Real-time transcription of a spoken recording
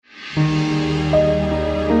Once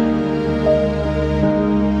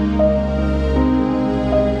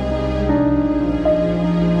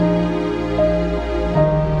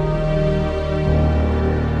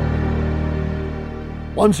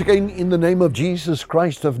again, in the name of Jesus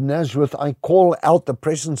Christ of Nazareth, I call out the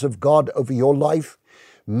presence of God over your life.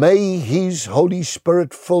 May His Holy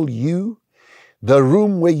Spirit fill you, the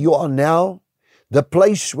room where you are now, the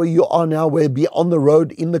place where you are now, whether it be on the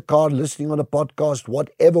road, in the car, listening on a podcast,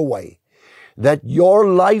 whatever way, that your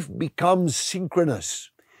life becomes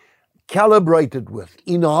synchronous, calibrated with,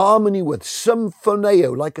 in harmony with,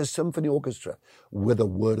 symphoneo, like a symphony orchestra, with the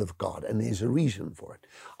Word of God. And there's a reason for it.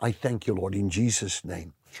 I thank you, Lord, in Jesus'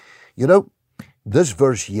 name. You know, this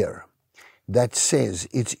verse here that says,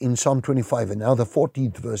 it's in Psalm 25, and now the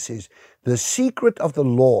 14th verse says, the secret of the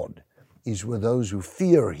Lord is with those who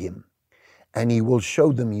fear Him, and He will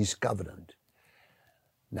show them His covenant.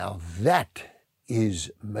 Now that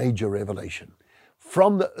is major revelation.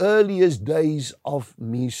 From the earliest days of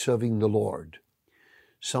me serving the Lord,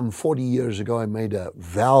 some 40 years ago, I made a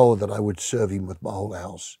vow that I would serve Him with my whole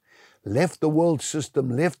house. Left the world system,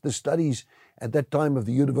 left the studies at that time of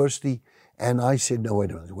the university, and I said, no,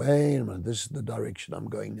 wait a minute, this is the direction I'm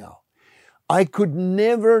going now. I could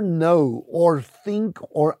never know or think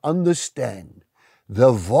or understand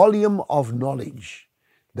the volume of knowledge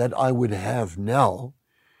that I would have now,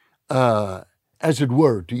 as it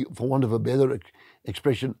were, for want of a better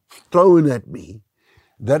expression, thrown at me,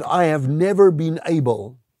 that I have never been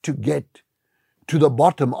able to get to the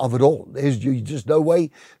bottom of it all. There's just no way.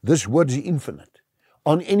 This word is infinite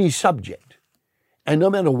on any subject. And no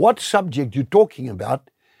matter what subject you're talking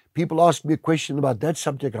about, people ask me a question about that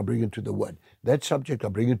subject, I bring it to the Word. That subject, I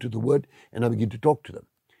bring it to the Word, and I begin to talk to them.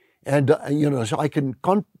 And, so I can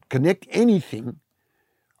connect anything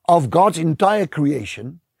of God's entire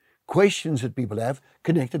creation, questions that people have,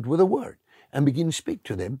 connected with a Word, and begin to speak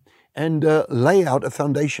to them and lay out a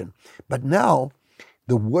foundation. But now,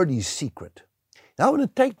 the word is secret. Now I want to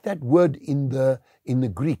take that word in the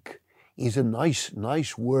Greek, is a nice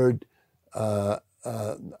word,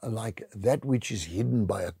 like that which is hidden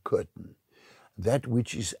by a curtain, that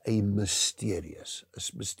which is mysterion.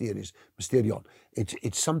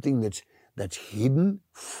 It's something that's hidden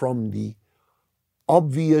from the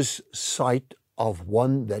obvious sight of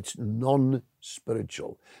one that's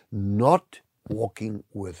non-spiritual, not walking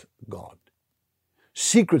with God.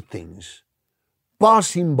 Secret things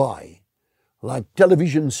pass Him by, like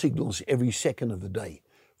television signals every second of the day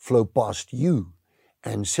flow past you,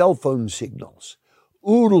 and cell phone signals,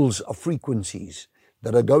 oodles of frequencies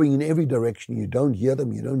that are going in every direction. You don't hear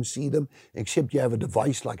them, you don't see them, except you have a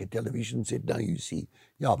device like a television set. Now you see,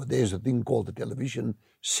 but there's a thing called the television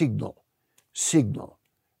signal,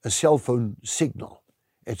 a cell phone signal.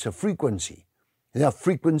 It's a frequency. There are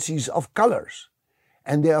frequencies of colors.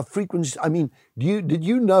 And there are frequencies, did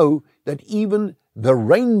you know that even the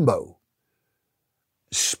rainbow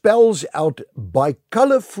spells out by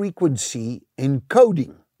color frequency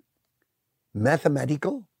encoding,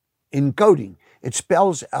 mathematical encoding? It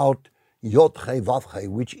spells out Yod-He-Vav-He,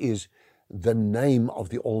 which is the name of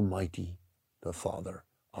the Almighty, the Father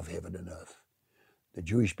of heaven and earth. The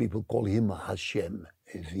Jewish people call Him Hashem,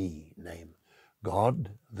 the name,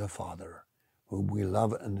 God the Father, whom we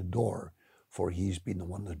love and adore, for He's been the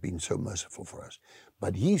one that's been so merciful for us.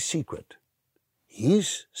 But His secrets,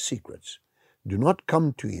 do not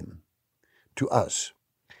come to us,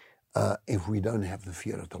 if we don't have the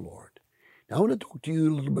fear of the Lord. Now I want to talk to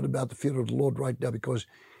you a little bit about the fear of the Lord right now, because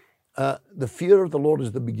the fear of the Lord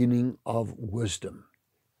is the beginning of wisdom.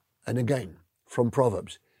 And again, from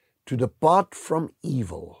Proverbs, to depart from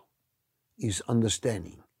evil is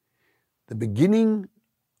understanding. The beginning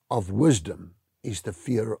of wisdom is the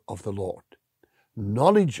fear of the Lord.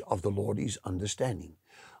 Knowledge of the Lord is understanding.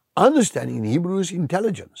 Understanding in Hebrew is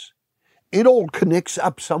intelligence. It all connects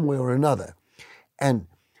up somewhere or another. And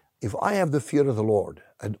if I have the fear of the Lord,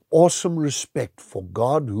 an awesome respect for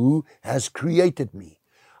God who has created me,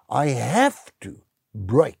 I have to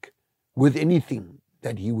break with anything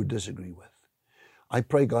that He would disagree with. I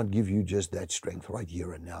pray God give you just that strength right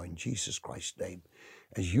here and now in Jesus Christ's name,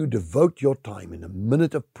 as you devote your time in a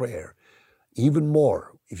minute of prayer, even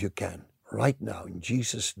more if you can, right now in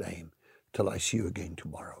Jesus' name, till I see you again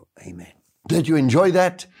tomorrow. Amen. Did you enjoy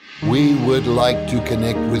that? We would like to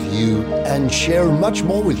connect with you and share much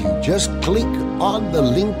more with you. Just click on the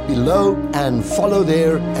link below and follow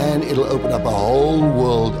there, and it'll open up a whole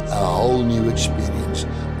world, a whole new experience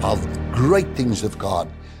of great things of God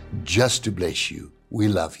just to bless you. We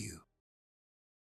love you.